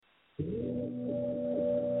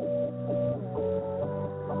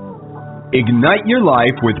Ignite your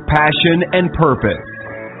life with passion and purpose.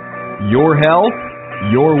 Your health,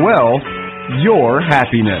 your wealth, your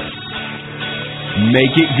happiness.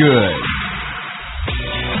 Make it good.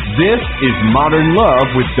 This is Modern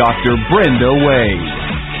Love with Dr. Brenda Wade.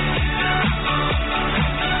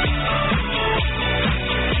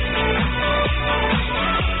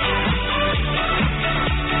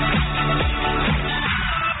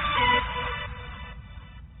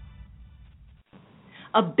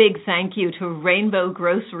 A big thank you to Rainbow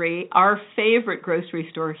Grocery, our favorite grocery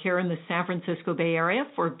store here in the San Francisco Bay Area,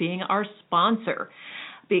 for being our sponsor,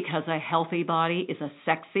 because a healthy body is a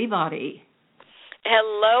sexy body.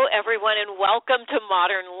 Hello, everyone, and welcome to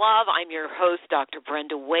Modern Love. I'm your host, Dr.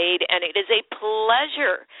 Brenda Wade, and it is a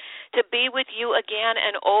pleasure to be with you again.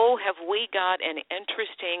 And oh, have we got an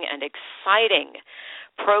interesting and exciting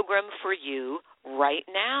program for you right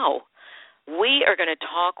now. We are going to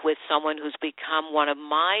talk with someone who's become one of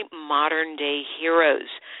my modern-day heroes,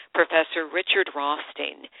 Professor Richard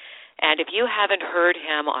Rothstein. And if you haven't heard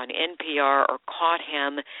him on NPR or caught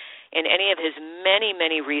him in any of his many,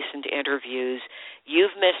 many recent interviews,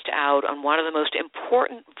 you've missed out on one of the most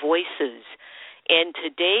important voices in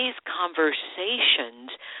today's conversations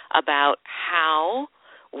about how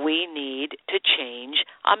we need to change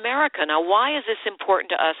America. Now, why is this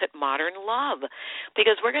important to us at Modern Love?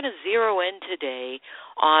 Because we're going to zero in today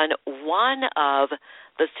on one of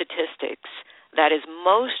the statistics that is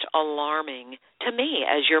most alarming to me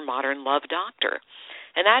as your Modern Love doctor.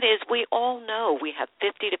 And that is, we all know we have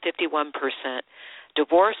 50 to 51%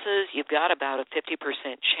 divorces. You've got about a 50%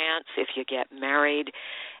 chance if you get married.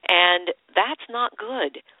 And that's not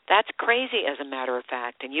good. That's crazy, as a matter of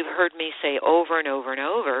fact. And you've heard me say over and over and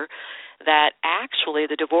over that actually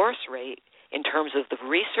the divorce rate, in terms of the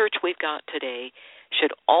research we've got today,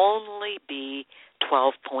 should only be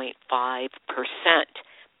 12.5%.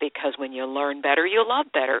 Because when you learn better, you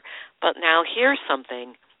love better. But now here's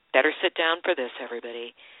something. Better sit down for this,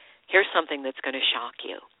 everybody. Here's something that's going to shock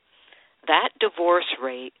you. That divorce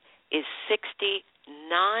rate is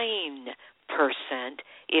 69%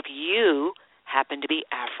 if you happen to be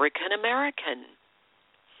African American.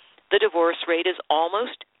 The divorce rate is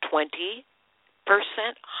almost 20%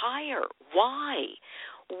 higher. Why?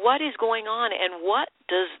 What is going on, and what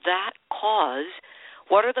does that cause?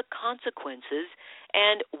 What are the consequences,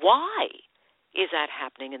 and why is that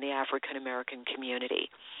happening in the African American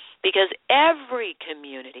community? Because every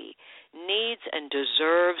community needs and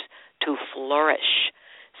deserves to flourish.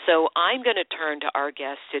 So I'm going to turn to our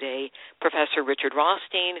guest today, Professor Richard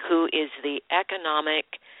Rothstein, who is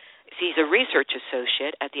he's a research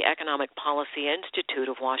associate at the Economic Policy Institute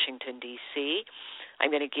of Washington, D.C. I'm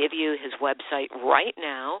going to give you his website right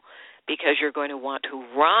now because you're going to want to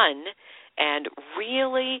run and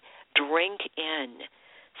really drink in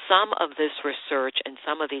some of this research and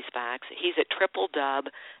some of these facts. He's at www.epi.org.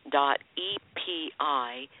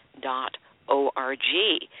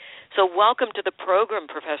 So welcome to the program,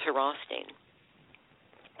 Professor Rothstein.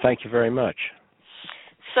 Thank you very much.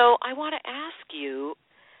 So I want to ask you,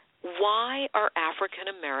 why are African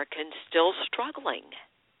Americans still struggling?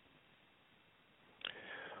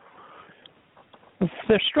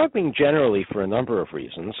 They're struggling generally for a number of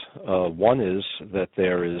reasons. One is that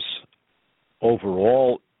there is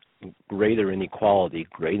overall great inequality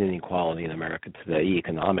in America today,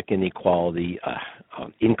 economic inequality,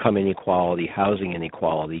 income inequality, housing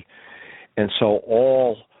inequality. And so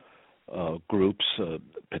all groups,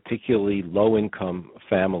 particularly low-income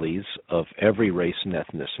families of every race and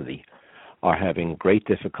ethnicity, are having great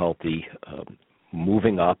difficulty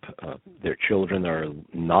moving up. Their children are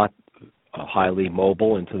not highly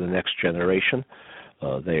mobile into the next generation.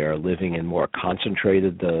 They are living in more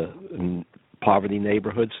concentrated poverty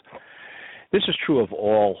neighborhoods. This is true of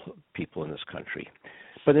all people in this country.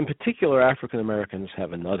 But in particular, African Americans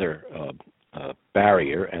have another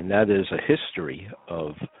barrier, and that is a history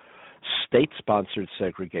of state-sponsored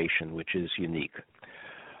segregation, which is unique.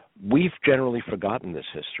 We've generally forgotten this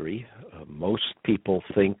history. Most people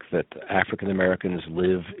think that African Americans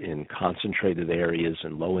live in concentrated areas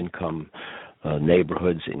in low-income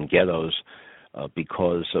neighborhoods, in ghettos,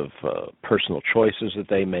 because of personal choices that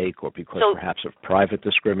they make, or because perhaps of private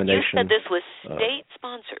discrimination. You said this was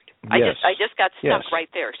state-sponsored. Yes. I just got stuck right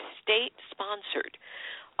there. State-sponsored.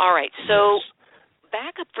 All right, so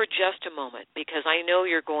back up for just a moment, because I know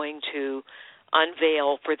you're going to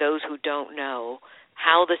unveil, for those who don't know,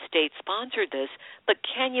 how the state sponsored this, but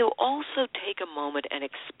can you also take a moment and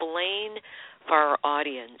explain for our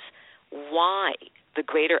audience why the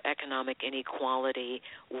greater economic inequality,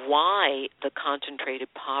 why the concentrated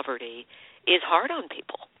poverty is hard on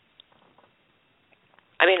people.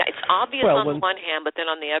 I mean, it's obvious on the one hand, but then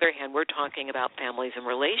on the other hand, we're talking about families and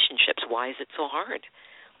relationships. Why is it so hard?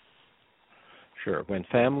 Sure. When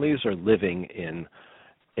families are living in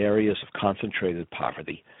areas of concentrated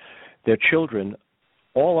poverty, their children,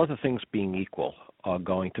 all other things being equal, are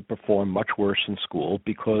going to perform much worse in school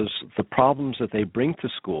because the problems that they bring to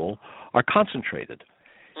school are concentrated.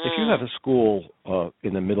 If you have a school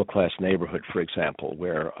in a middle-class neighborhood, for example,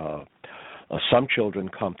 where some children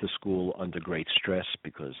come to school under great stress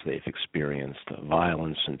because they've experienced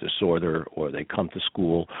violence and disorder, or they come to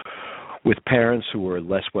school with parents who are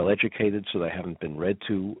less well-educated, so they haven't been read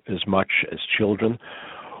to as much as children,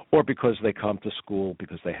 or because they come to school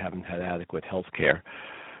because they haven't had adequate health care.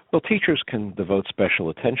 Well, teachers can devote special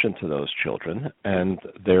attention to those children, and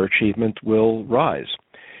their achievement will rise.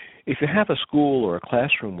 If you have a school or a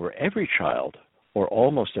classroom where every child, or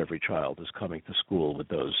almost every child, is coming to school with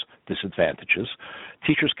those disadvantages,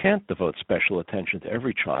 teachers can't devote special attention to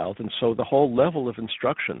every child, and so the whole level of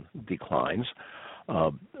instruction declines.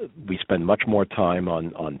 We spend much more time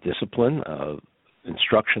on discipline.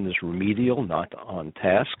 Instruction is remedial, not on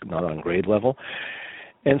task, not on grade level.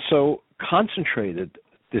 And so concentrated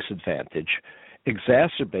disadvantage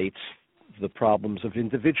exacerbates the problems of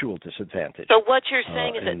individual disadvantage. So what you're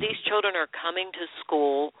saying is that these children are coming to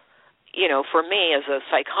school, you know, for me as a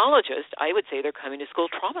psychologist, I would say they're coming to school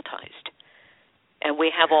traumatized. And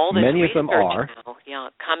we have all this Many research of them are. now,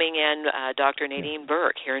 coming in, Dr. Nadine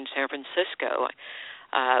Burke here in San Francisco,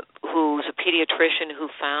 who's a pediatrician who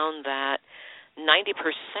found that 90%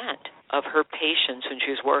 of her patients when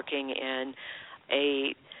she was working in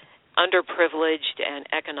a underprivileged and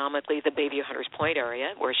economically the Baby Hunters Point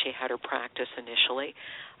area where she had her practice initially,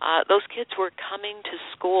 those kids were coming to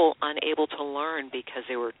school unable to learn because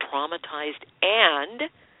they were traumatized and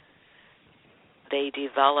they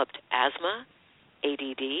developed asthma,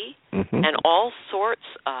 ADD, and all sorts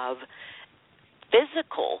of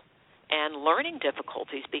physical and learning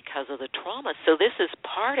difficulties because of the trauma. So this is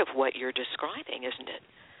part of what you're describing, isn't it?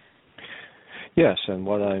 Yes, and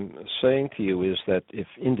what I'm saying to you is that if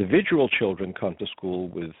individual children come to school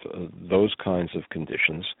with those kinds of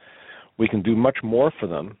conditions, we can do much more for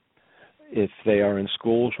them if they are in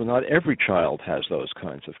schools where not every child has those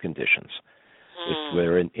kinds of conditions. If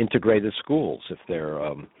they're in integrated schools, if they're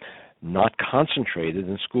not concentrated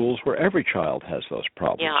in schools where every child has those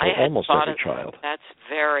problems, or almost every child. That's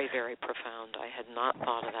very, very profound. I had not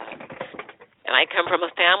thought of that. And I come from a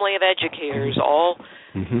family of educators. All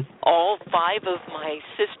 5 of my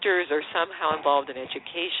sisters are somehow involved in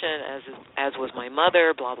education, as was my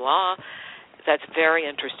mother, blah, blah. That's very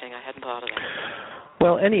interesting. I hadn't thought of that.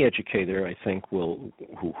 Well, any educator, I think,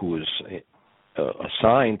 who is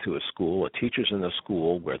assigned to a school, or teachers in a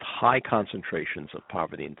school where high concentrations of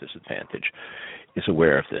poverty and disadvantage, is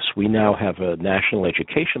aware of this. We now have a national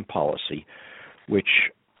education policy which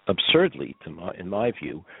absurdly, in my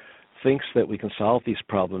view, thinks that we can solve these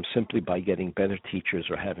problems simply by getting better teachers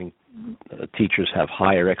or having teachers have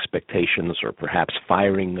higher expectations or perhaps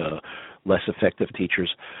firing less effective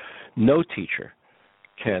teachers. No teacher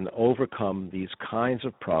can overcome these kinds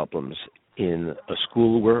of problems in a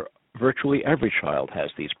school where virtually every child has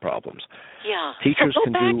these problems. Yeah. Teachers so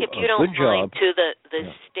can back, do if you a don't good mind, job. To the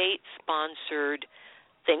state-sponsored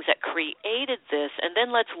things that created this, and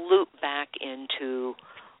then let's loop back into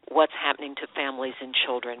what's happening to families and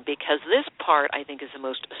children, because this part, I think, is the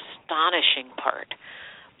most astonishing part.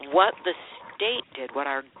 What the state did, what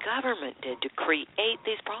our government did to create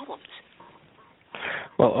these problems.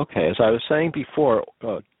 Well, okay, as I was saying before,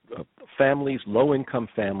 families, low-income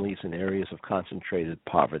families in areas of concentrated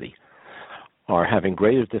poverty are having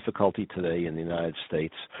greater difficulty today in the United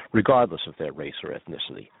States, regardless of their race or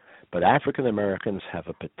ethnicity. But African Americans have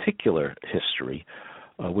a particular history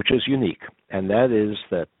which is unique, and that is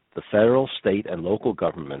that the federal, state, and local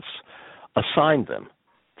governments assigned them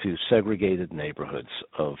to segregated neighborhoods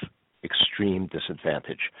of extreme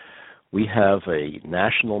disadvantage. We have a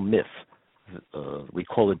national myth, we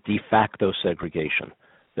call it de facto segregation,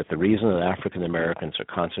 that the reason that African Americans are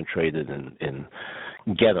concentrated in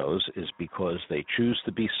ghettos is because they choose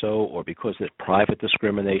to be so, or because there's private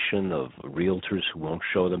discrimination of realtors who won't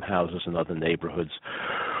show them houses in other neighborhoods,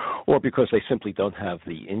 or because they simply don't have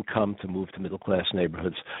the income to move to middle-class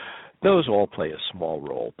neighborhoods. Those all play a small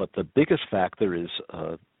role, but the biggest factor is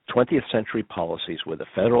 20th century policies where the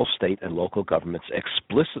federal, state, and local governments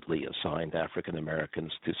explicitly assigned African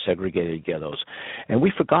Americans to segregated ghettos, and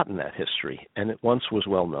we've forgotten that history, and it once was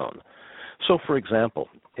well known. So, for example,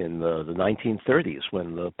 in the 1930s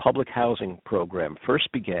when the public housing program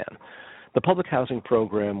first began. The public housing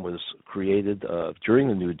program was created during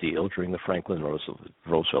the New Deal, during the Franklin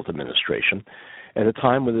Roosevelt administration, at a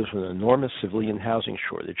time when there was an enormous civilian housing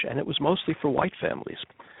shortage, and it was mostly for white families.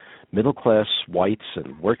 Middle-class whites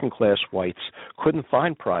and working-class whites couldn't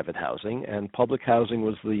find private housing, and public housing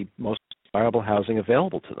was the most desirable housing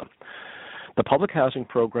available to them. The public housing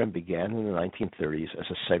program began in the 1930s as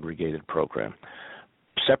a segregated program.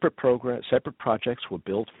 Separate projects were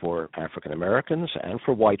built for African Americans and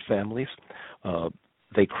for white families.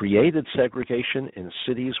 They created segregation in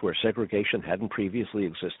cities where segregation hadn't previously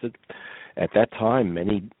existed. At that time,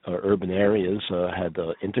 many urban areas had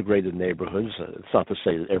integrated neighborhoods. It's not to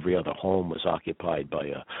say that every other home was occupied by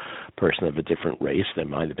a person of a different race. There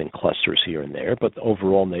might have been clusters here and there, but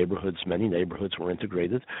overall neighborhoods, many neighborhoods were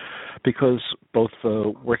integrated because both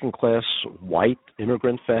working class white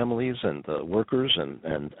immigrant families and workers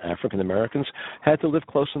and African Americans had to live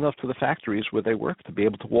close enough to the factories where they worked to be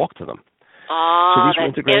able to walk to them. So these were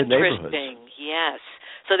integrated neighborhoods. Yes.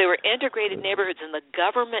 So they were integrated neighborhoods, and the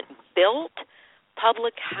government built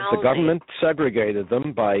public housing. The government segregated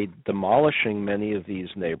them by demolishing many of these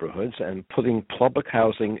neighborhoods and putting public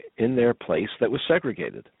housing in their place that was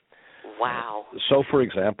segregated. Wow. So, for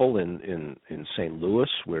example, in St. Louis,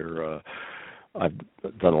 where I've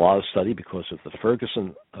done a lot of study because of the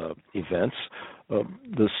Ferguson events,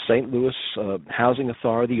 the St. Louis Housing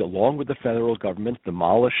Authority, along with the federal government,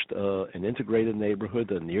 demolished an integrated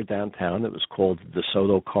neighborhood near downtown. It was called the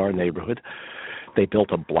DeSoto Carr neighborhood. They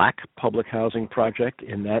built a black public housing project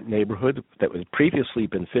in that neighborhood that had previously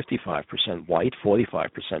been 55% white, 45%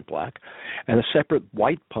 black, and a separate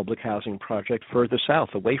white public housing project further south,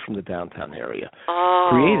 away from the downtown area,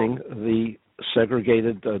 creating the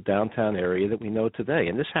segregated downtown area that we know today.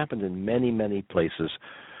 And this happened in many, many places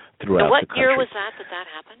throughout the country. What year was that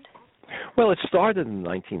happened? Well, it started in the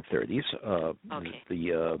 1930s,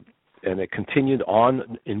 and it continued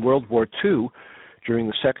on in World War II during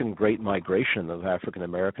the second great migration of African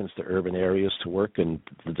Americans to urban areas to work in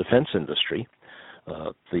the defense industry.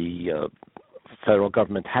 The federal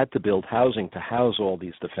government had to build housing to house all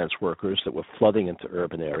these defense workers that were flooding into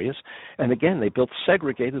urban areas. And again, they built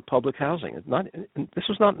segregated public housing. This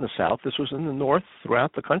was not in the South. This was in the North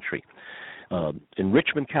throughout the country. In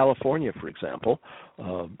Richmond, California, for example,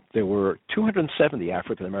 there were 270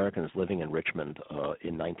 African Americans living in Richmond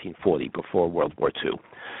in 1940, before World War II.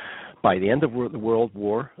 By the end of World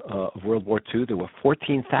War II, there were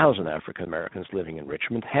 14,000 African Americans living in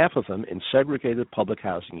Richmond, half of them in segregated public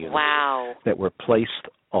housing units that were placed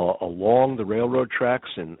along the railroad tracks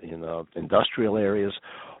in industrial areas,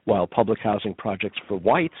 while public housing projects for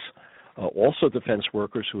whites, also defense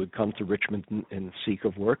workers who had come to Richmond in seek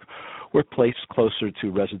of work, were placed closer to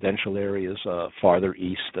residential areas farther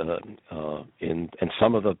east. And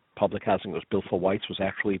some of the public housing that was built for whites was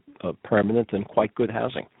actually permanent and quite good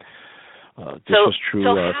housing. This was true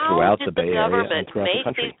throughout the Bay Area and throughout the country. How did the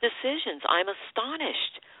government make these decisions? I'm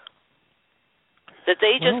astonished that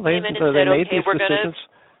they just came in and said, okay, we're going to...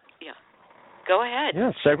 Yeah. Go ahead.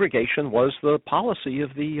 Yeah, segregation was the policy of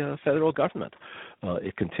the federal government.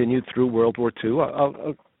 It continued through World War II.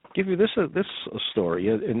 I'll give you this story.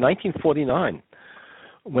 In 1949,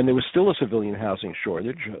 when there was still a civilian housing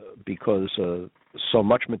shortage because so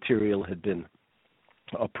much material had been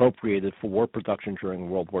appropriated for war production during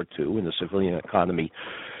World War II and the civilian economy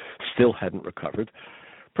still hadn't recovered,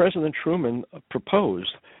 President Truman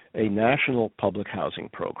proposed a national public housing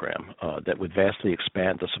program that would vastly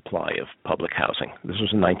expand the supply of public housing. This was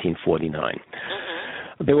in 1949.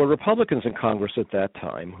 Mm-hmm. There were Republicans in Congress at that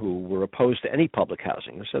time who were opposed to any public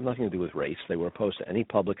housing. This had nothing to do with race. They were opposed to any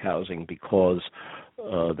public housing because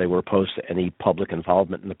they were opposed to any public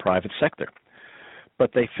involvement in the private sector.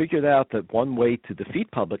 But they figured out that one way to defeat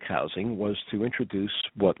public housing was to introduce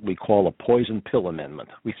what we call a poison pill amendment.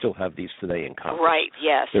 We still have these today in Congress. Right,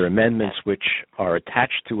 yes. They're amendments which are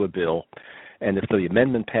attached to a bill, and if the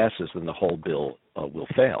amendment passes, then the whole bill will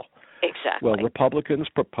fail. Exactly. Well, Republicans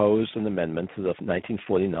proposed an amendment to the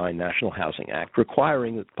 1949 National Housing Act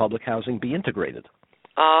requiring that public housing be integrated,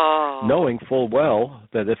 knowing full well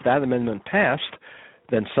that if that amendment passed,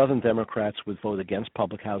 then Southern Democrats would vote against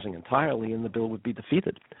public housing entirely and the bill would be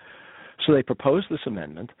defeated. So they proposed this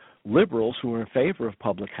amendment. Liberals who were in favor of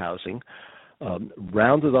public housing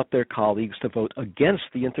rounded up their colleagues to vote against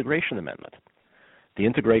the integration amendment. The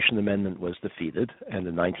Integration Amendment was defeated, and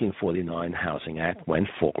the 1949 Housing Act went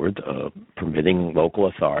forward, permitting local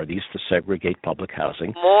authorities to segregate public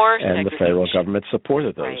housing. More and segregation. The federal government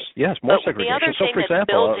supported those. Right. Yes, more but segregation. The other so, thing for that's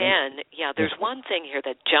example, built in, there's one thing here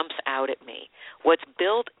that jumps out at me. What's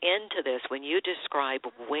built into this when you describe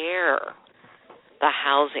where the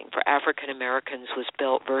housing for African Americans was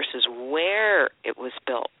built versus where it was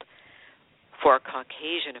built for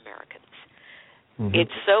Caucasian Americans.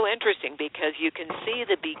 It's so interesting because you can see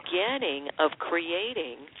the beginning of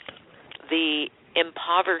creating the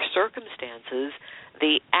impoverished circumstances,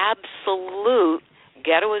 the absolute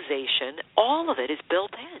ghettoization, all of it is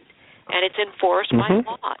built in, and it's enforced by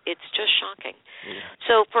law. It's just shocking.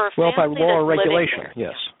 So for a family by law or regulation,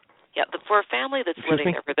 there, yes. For a family that's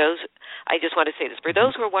living there, for those, I just want to say this, for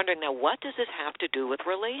those who are wondering, now what does this have to do with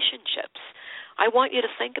relationships? I want you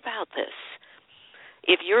to think about this.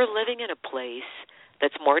 If you're living in a place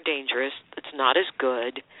that's more dangerous, that's not as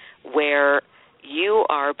good, where you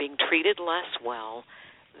are being treated less well,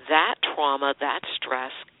 that trauma, that stress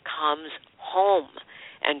comes home.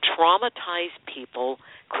 And traumatized people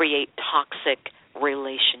create toxic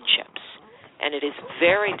relationships. And it is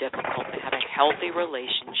very difficult to have a healthy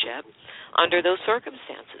relationship under those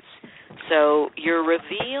circumstances. So you're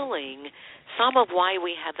revealing some of why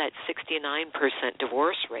we have that 69%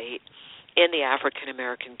 divorce rate in the African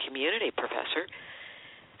American community, Professor.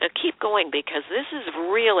 Now keep going, because this is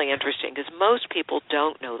really interesting, because most people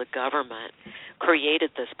don't know the government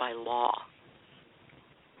created this by law.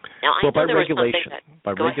 Now, by regulation.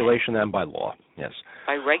 By regulation and by law, yes.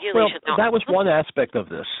 By regulation. Well, that was one aspect of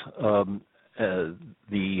this,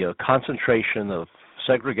 the concentration of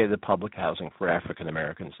segregated public housing for African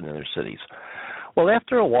Americans in inner cities. Well,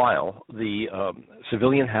 after a while, the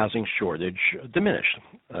civilian housing shortage diminished.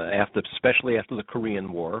 Especially after the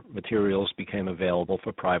Korean War, materials became available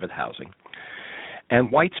for private housing.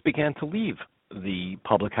 And whites began to leave the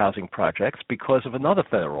public housing projects because of another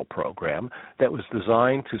federal program that was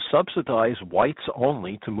designed to subsidize whites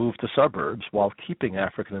only to move to suburbs while keeping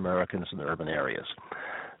African Americans in urban areas.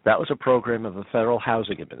 That was a program of the Federal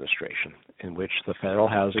Housing Administration, in which the Federal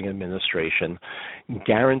Housing Administration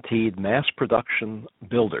guaranteed mass production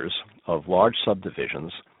builders of large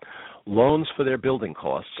subdivisions loans for their building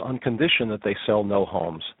costs on condition that they sell no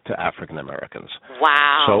homes to African Americans.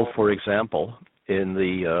 Wow. So, for example, in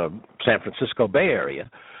the San Francisco Bay Area,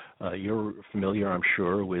 you're familiar, I'm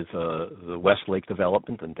sure, with the Westlake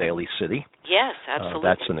development in Daly City. Yes, absolutely.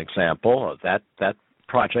 That's an example. That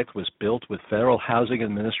project was built with Federal Housing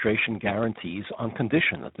Administration guarantees on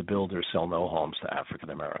condition that the builders sell no homes to African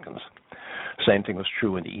Americans. Same thing was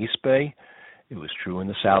true in the East Bay. It was true in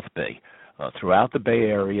the South Bay. Throughout the Bay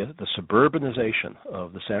Area, the suburbanization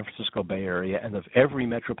of the San Francisco Bay Area and of every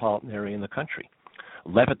metropolitan area in the country.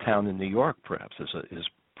 Levittown in New York, perhaps, is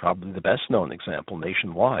probably the best-known example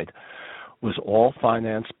nationwide, was all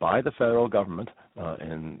financed by the federal government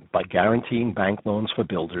and by guaranteeing bank loans for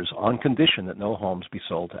builders on condition that no homes be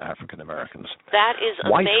sold to African Americans. That is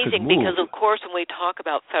amazing because, of course, when we talk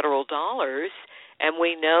about federal dollars, and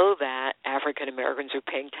we know that African Americans are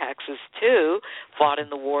paying taxes too, fought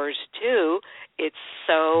in the wars too, it's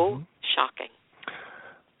so shocking.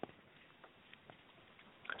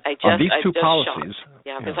 These two policies,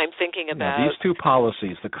 because I'm thinking about these two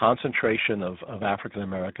policies, the concentration of African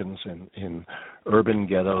Americans in urban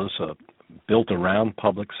ghettos built around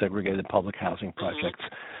segregated public housing projects,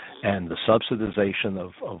 and the subsidization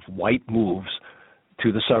of white moves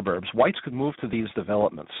to the suburbs. Whites could move to these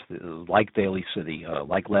developments, like Daly City,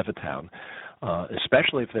 like Levittown,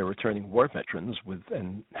 especially if they're returning war veterans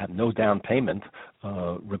and have no down payment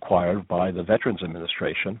required by the Veterans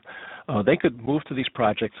Administration. They could move to these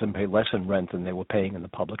projects and pay less in rent than they were paying in the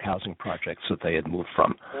public housing projects that they had moved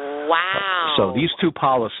from. Wow. So these two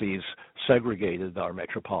policies segregated our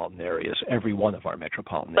metropolitan areas, every one of our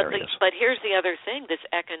metropolitan areas. But here's the other thing, this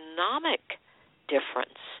economic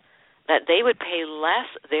difference, that they would pay less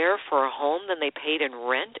there for a home than they paid in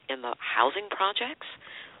rent in the housing projects,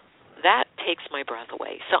 that takes my breath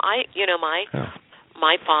away. So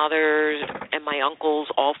my father and my uncles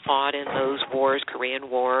all fought in those wars, Korean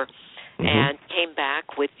War, and came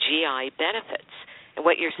back with GI benefits. And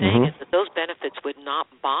what you're saying is that those benefits would not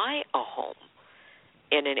buy a home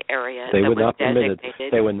in an area that was designated.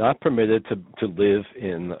 They were not permitted to live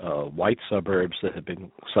in white suburbs that had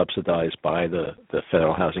been subsidized by the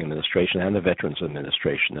Federal Housing Administration and the Veterans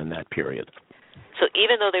Administration in that period. So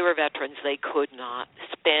even though they were veterans, they could not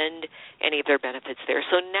spend any of their benefits there.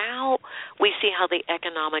 So now we see how the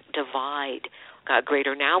economic divide got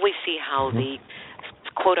greater. Now we see how the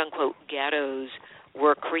quote-unquote ghettos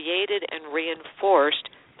were created and reinforced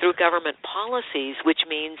through government policies, which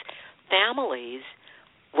means families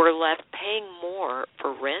were left paying more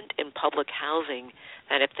for rent in public housing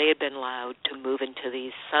than if they had been allowed to move into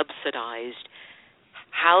these subsidized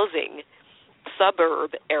housing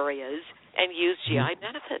suburb areas and use GI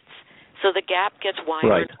benefits. So the gap gets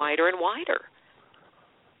wider and wider and wider.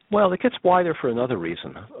 Well, it gets wider for another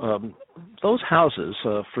reason. Those houses,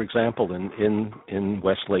 for example, in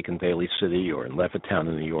Westlake and Daly City or in Levittown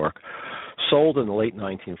in New York, sold in the late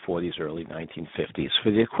 1940s, early 1950s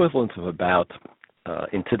for the equivalent of about,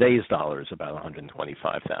 in today's dollars, about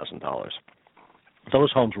 $125,000.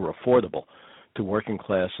 Those homes were affordable to working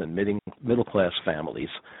class and middle class families,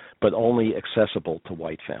 but only accessible to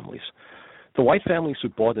white families. The white families who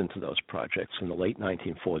bought into those projects in the late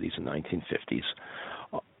 1940s and 1950s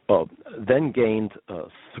then gained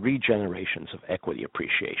 3 generations of equity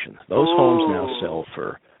appreciation. Those homes now sell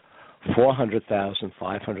for $400,000,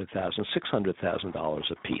 $500,000,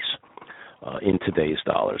 $600,000 apiece in today's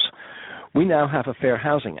dollars. We now have a Fair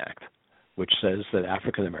Housing Act, which says that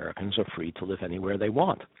African Americans are free to live anywhere they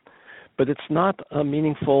want. But it's not a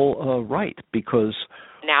meaningful right, because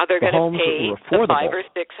now they're going to pay the $500,000 or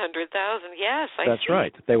 $600,000. Yes, that's see.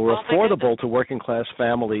 right. They were affordable to working class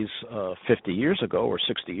families 50 years ago or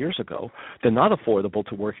 60 years ago. They're not affordable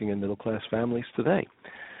to working and middle class families today.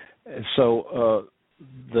 So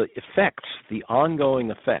the effects, the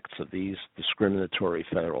ongoing effects of these discriminatory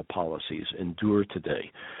federal policies endure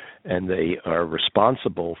today, and they are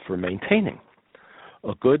responsible for maintaining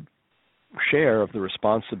a good share of the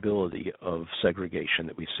responsibility of segregation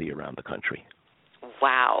that we see around the country.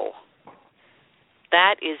 Wow.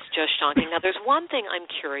 That is just shocking. Now, there's one thing I'm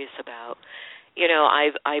curious about. You know,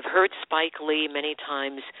 I've heard Spike Lee many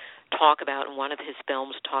times talk about, in one of his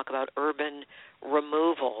films, talk about urban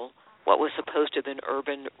removal, what was supposed to have been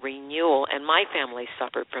urban renewal, and my family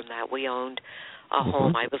suffered from that. We owned a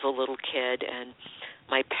home. I was a little kid, and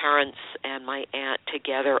my parents and my aunt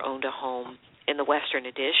together owned a home in the Western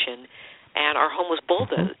Addition, and our home was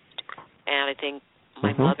bulldozed. And I think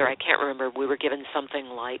my mother, I can't remember, we were given something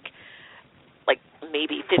like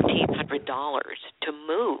maybe $1,500 to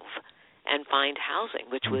move and find housing,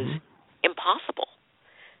 which was impossible.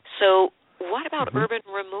 So what about urban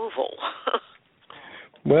removal?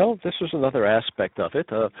 Well, this is another aspect of it.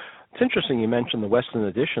 It's interesting you mentioned the Western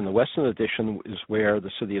Addition. The Western Addition is where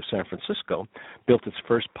the city of San Francisco built its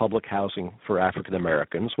first public housing for African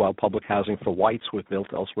Americans, while public housing for whites was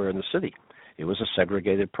built elsewhere in the city. It was a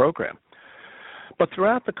segregated program. But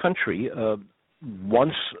throughout the country,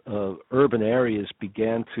 once urban areas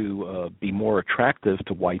began to be more attractive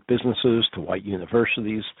to white businesses, to white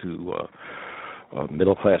universities, to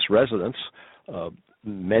middle-class residents,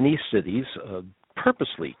 many cities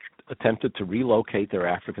purposely attempted to relocate their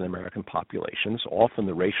African-American populations. Often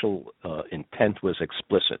the racial intent was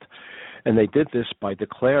explicit. And they did this by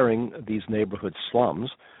declaring these neighborhood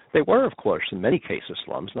slums. They were, of course, in many cases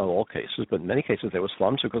slums, not all cases, but in many cases they were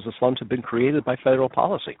slums because the slums had been created by federal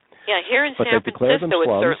policy. Yeah, here in San Francisco it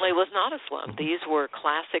certainly was not a slum. These were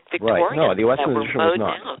classic Victorians right. No, the Western that were Addition mowed was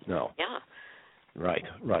not. down. No. Yeah.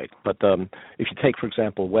 Right. But if you take, for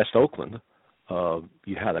example, West Oakland,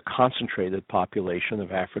 you had a concentrated population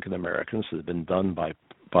of African Americans that had been done by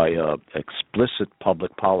explicit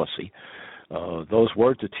public policy. Those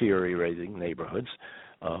were deteriorating neighborhoods.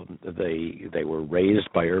 They were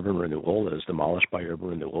raised by urban renewal, as demolished by urban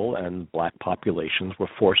renewal, and black populations were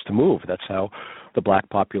forced to move. That's how the black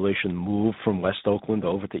population moved from West Oakland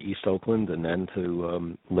over to East Oakland, and then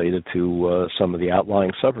to later to some of the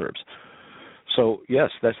outlying suburbs. So yes,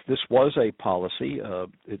 this was a policy.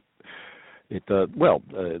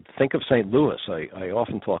 Think of St. Louis. I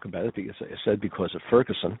often talk about it because of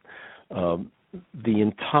Ferguson. The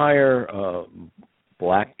entire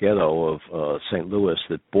black ghetto of St. Louis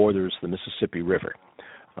that borders the Mississippi River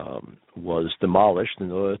was demolished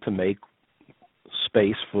in order to make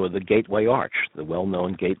space for the Gateway Arch, the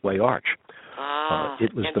well-known Gateway Arch.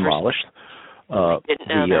 It was demolished.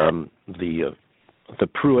 The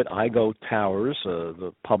Pruitt-Igoe Towers,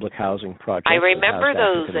 the public housing project. I remember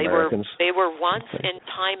those. They were once in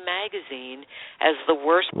Time magazine as the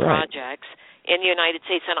worst projects in the United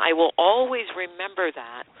States, and I will always remember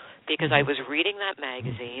that because I was reading that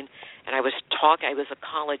magazine, and I was a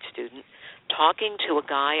college student, talking to a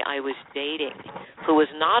guy I was dating who was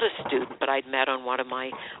not a student, but I'd met on one of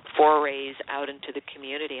my forays out into the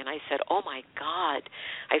community, and I said, oh, my God.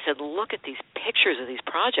 I said, look at these pictures of these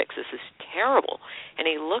projects. This is terrible. And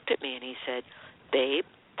he looked at me, and he said, babe,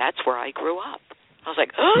 that's where I grew up. I was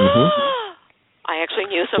like, oh. I actually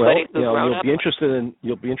knew somebody who grown up.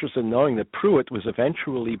 You'll be interested in knowing that Pruitt was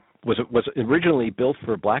originally built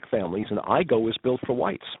for black families, and Igo was built for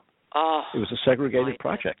whites. Oh, it was a segregated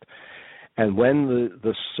project. And when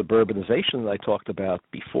the suburbanization that I talked about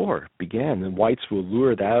before began, and whites were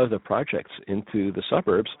lured out of the projects into the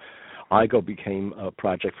suburbs, Igo became a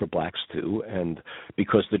project for blacks too. And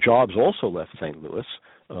because the jobs also left St. Louis,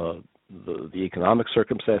 the economic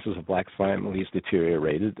circumstances of black families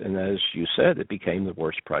deteriorated, and as you said, it became the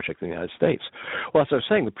worst project in the United States. Well, as I was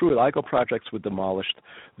saying, the Pruitt-Igo projects were demolished.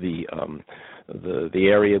 The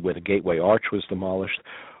area where the Gateway Arch was demolished.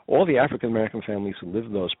 All the African-American families who lived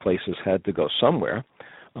in those places had to go somewhere.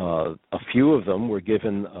 A few of them were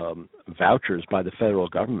given vouchers by the federal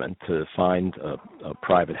government to find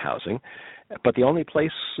private housing, but the only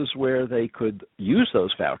places where they could use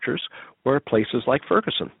those vouchers were places like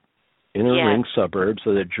Ferguson, inner-ring suburbs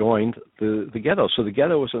that had joined the ghetto. So the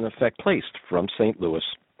ghetto was, in effect, placed from St. Louis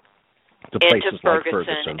to places like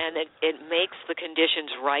Ferguson. And it makes the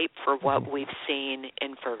conditions ripe for what we've seen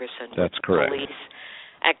in Ferguson. That's correct. Police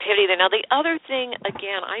activity there. Now, the other thing,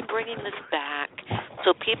 again, I'm bringing this back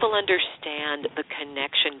so people understand the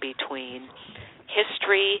connection between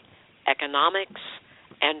history, economics,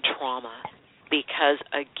 and trauma. Because,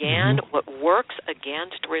 again, what works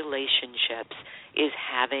against relationships is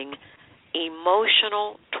having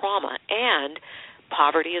emotional trauma, and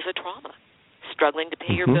poverty is a trauma. Struggling to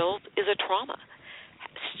pay your bills is a trauma.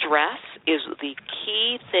 Stress is the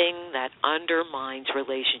key thing that undermines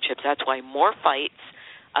relationships. That's why more fights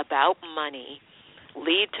about money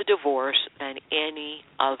lead to divorce than any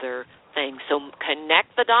other thing. So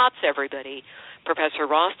connect the dots, everybody. Professor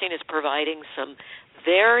Rothstein is providing some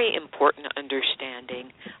very important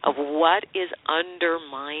understanding of what is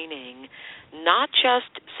undermining not just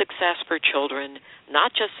success for children,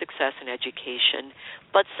 not just success in education,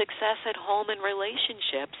 but success at home and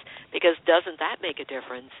relationships, because doesn't that make a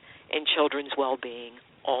difference in children's well-being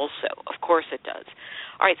also? Of course it does.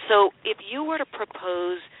 All right, so if you were to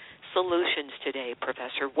propose solutions today,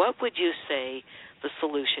 Professor, what would you say the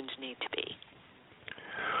solutions need to be?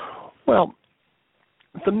 Well,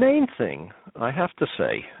 the main thing, I have to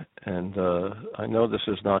say, and I know this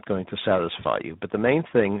is not going to satisfy you, but the main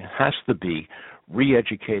thing has to be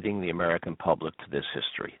re-educating the American public to this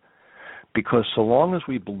history. Because so long as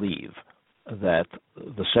we believe that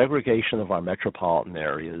the segregation of our metropolitan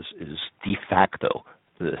areas is de facto,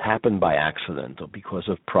 that it happened by accident or because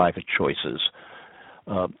of private choices,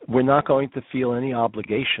 we're not going to feel any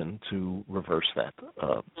obligation to reverse that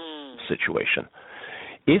situation.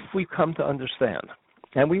 If we come to understand,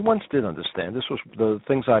 and we once did understand, this was the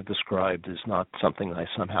things I've described is not something that I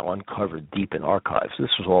somehow uncovered deep in archives. This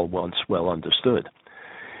was all once well understood.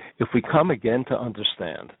 If we come again to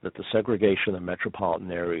understand that the segregation of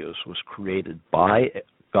metropolitan areas was created by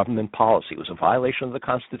government policy, it was a violation of the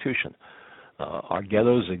Constitution. Our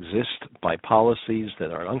ghettos exist by policies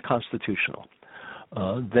that are unconstitutional.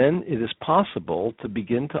 Then it is possible to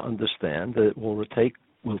begin to understand that it will take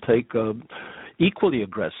equally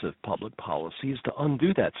aggressive public policies to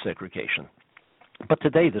undo that segregation. But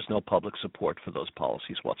today there's no public support for those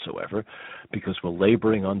policies whatsoever because we're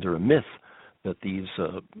laboring under a myth that these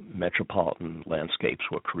metropolitan landscapes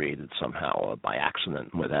were created somehow by accident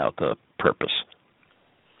and without a purpose.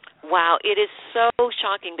 Wow, it is so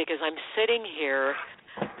shocking because I'm sitting here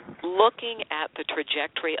looking at the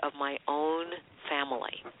trajectory of my own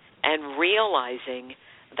family and realizing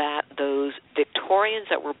that those Victorians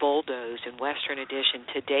that were bulldozed in Western Addition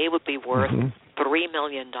today would be worth $3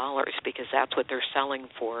 million because that's what they're selling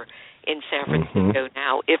for in San Francisco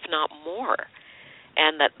now, if not more.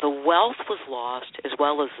 And that the wealth was lost as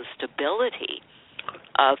well as the stability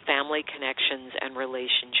of family connections and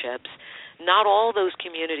relationships. Not all those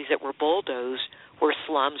communities that were bulldozed were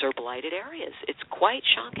slums or blighted areas. It's quite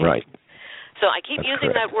shocking. Right. So I keep That's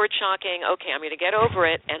using correct. that word shocking. Okay, I'm going to get over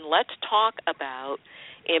it, and let's talk about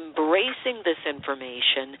embracing this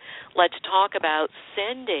information. Let's talk about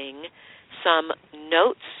sending some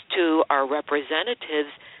notes to our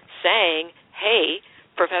representatives saying, hey,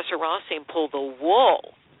 Professor Rothstein pulled the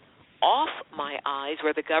wool off my eyes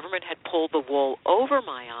where the government had pulled the wool over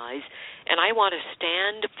my eyes, and I want to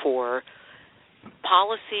stand for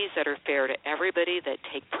policies that are fair to everybody, that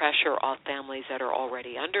take pressure off families that are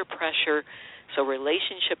already under pressure so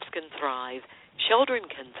relationships can thrive, children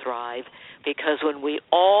can thrive, because when we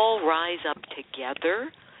all rise up together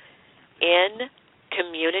in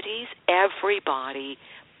communities, everybody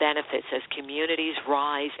benefits as communities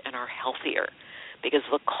rise and are healthier, because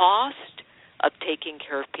the cost of taking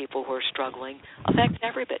care of people who are struggling affects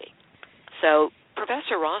everybody. So,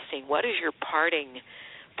 Professor Rothstein, what is your parting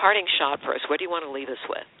parting shot for us. What do you want to leave us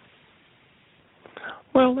with?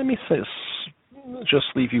 Well, let me just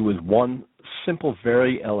leave you with one simple,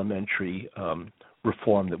 very elementary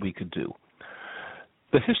reform that we could do.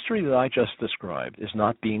 The history that I just described is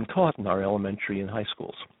not being taught in our elementary and high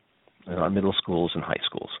schools, in our middle schools and high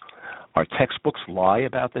schools. Our textbooks lie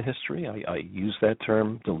about the history. I use that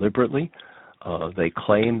term deliberately. They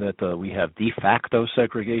claim that we have de facto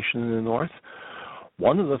segregation in the North.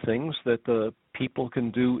 One of the things that people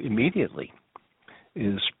can do immediately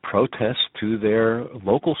is protest to their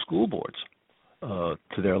local school boards,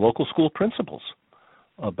 to their local school principals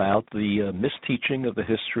about the misteaching of the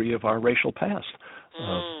history of our racial past.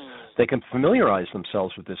 They can familiarize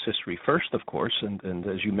themselves with this history first, of course, and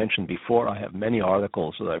as you mentioned before, I have many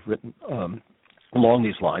articles that I've written along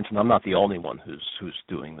these lines, and I'm not the only one who's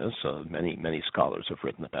doing this. Many scholars have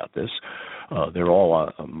written about this. They're all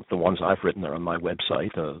the ones I've written are on my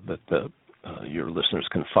website that your listeners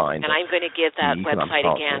can find. And I'm going to give that website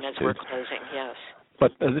again as we're closing, yes.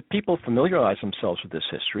 But as people familiarize themselves with this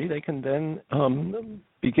history, they can then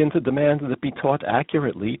begin to demand that it be taught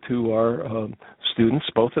accurately to our students,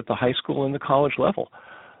 both at the high school and the college level.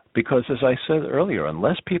 Because, as I said earlier,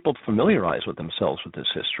 unless people familiarize with themselves with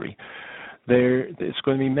this history, there's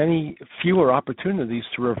going to be many fewer opportunities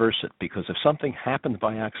to reverse it. Because if something happened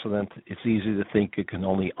by accident, it's easy to think it can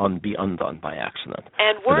only be undone by accident.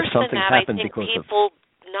 And worse than that, I think people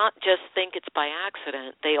not just think it's by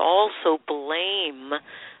accident, they also blame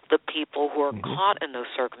the people who are caught in those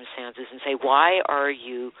circumstances and say, why are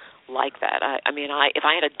you like that? I mean, if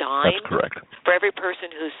I had a dime for every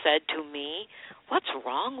person who said to me, what's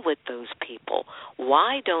wrong with those people?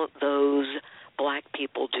 Why don't those black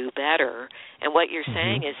people do better? And what you're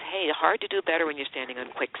saying is, hey, hard to do better when you're standing on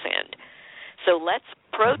quicksand. So let's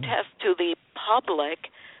protest to the public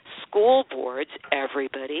school boards,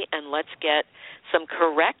 everybody, and let's get some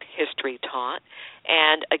correct history taught.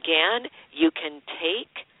 And again, you can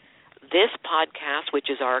take this podcast, which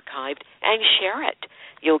is archived, and share it.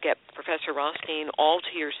 You'll get Professor Rothstein all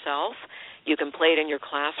to yourself. You can play it in your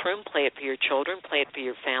classroom, play it for your children, play it for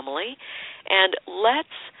your family. And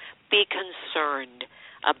let's be concerned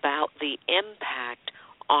about the impact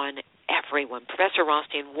on everyone. Professor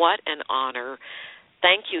Rothstein, what an honor.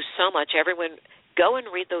 Thank you so much. Everyone, go and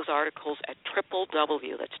read those articles at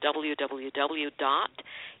www. That's www.epi.org.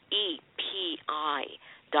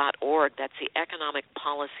 That's the Economic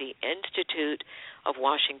Policy Institute of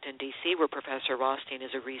Washington, D.C., where Professor Rothstein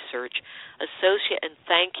is a research associate. And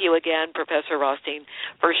thank you again, Professor Rothstein,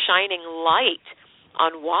 for shining light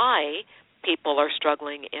on why people are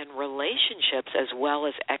struggling in relationships as well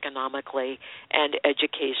as economically and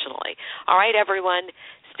educationally. All right, everyone.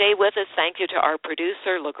 Stay with us. Thank you to our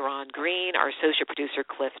producer, LeGrand Green, our associate producer,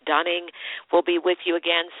 Cliff Dunning. We'll be with you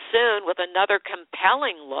again soon with another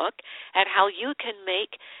compelling look at how you can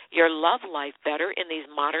make your love life better in these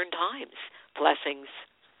modern times. Blessings.